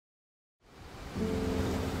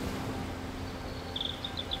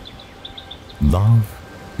Love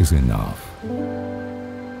is enough.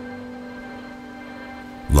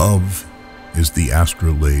 Love is the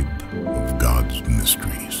astrolabe of God's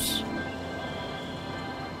mysteries.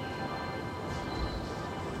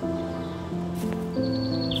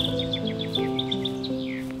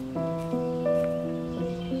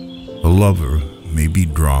 A lover may be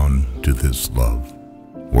drawn to this love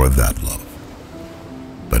or that love,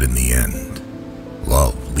 but in the end,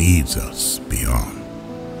 love leads us beyond.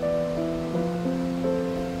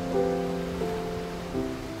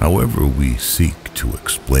 However we seek to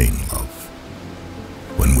explain love,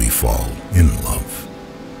 when we fall in love,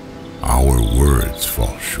 our words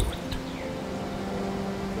fall short.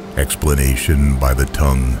 Explanation by the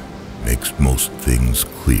tongue makes most things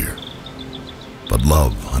clear, but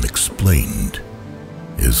love unexplained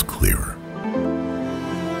is clearer.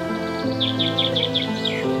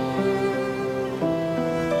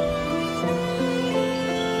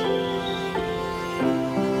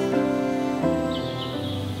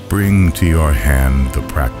 Bring to your hand the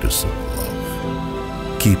practice of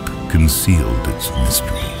love. Keep concealed its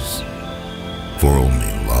mysteries, for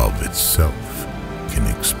only love itself can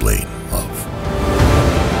explain love.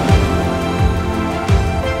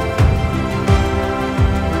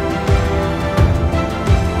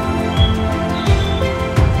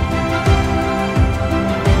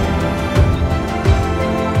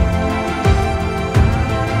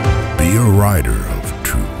 Be a rider of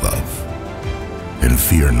true love, and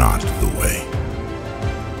fear not the way,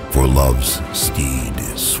 for love's steed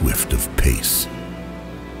is swift of pace,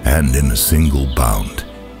 and in a single bound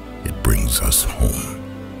it brings us home,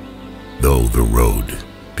 though the road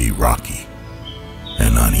be rocky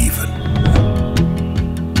and uneven.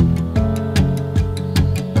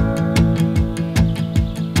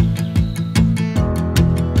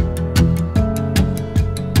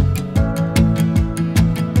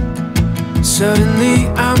 Suddenly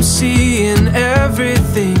I'm seeing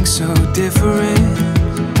everything so different,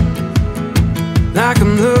 like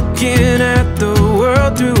I'm looking at the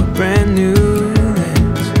world through a brand new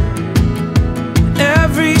lens.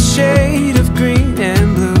 Every shade of green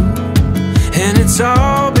and blue, and it's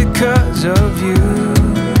all because of you.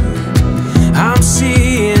 I'm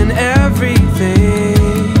seeing everything.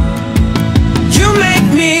 You make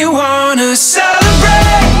me wanna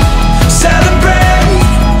celebrate, celebrate,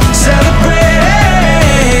 celebrate.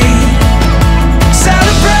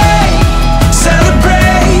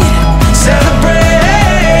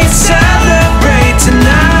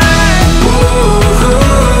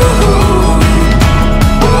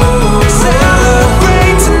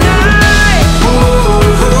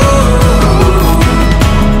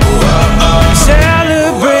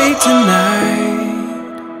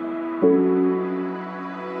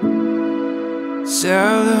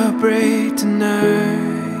 Celebrate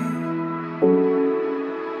tonight,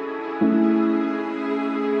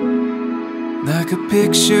 like a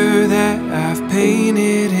picture that I've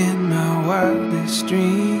painted in my wildest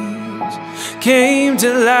dreams. Came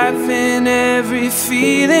to life in every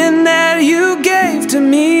feeling that you gave to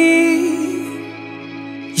me.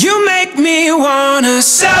 You make me wanna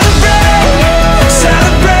celebrate.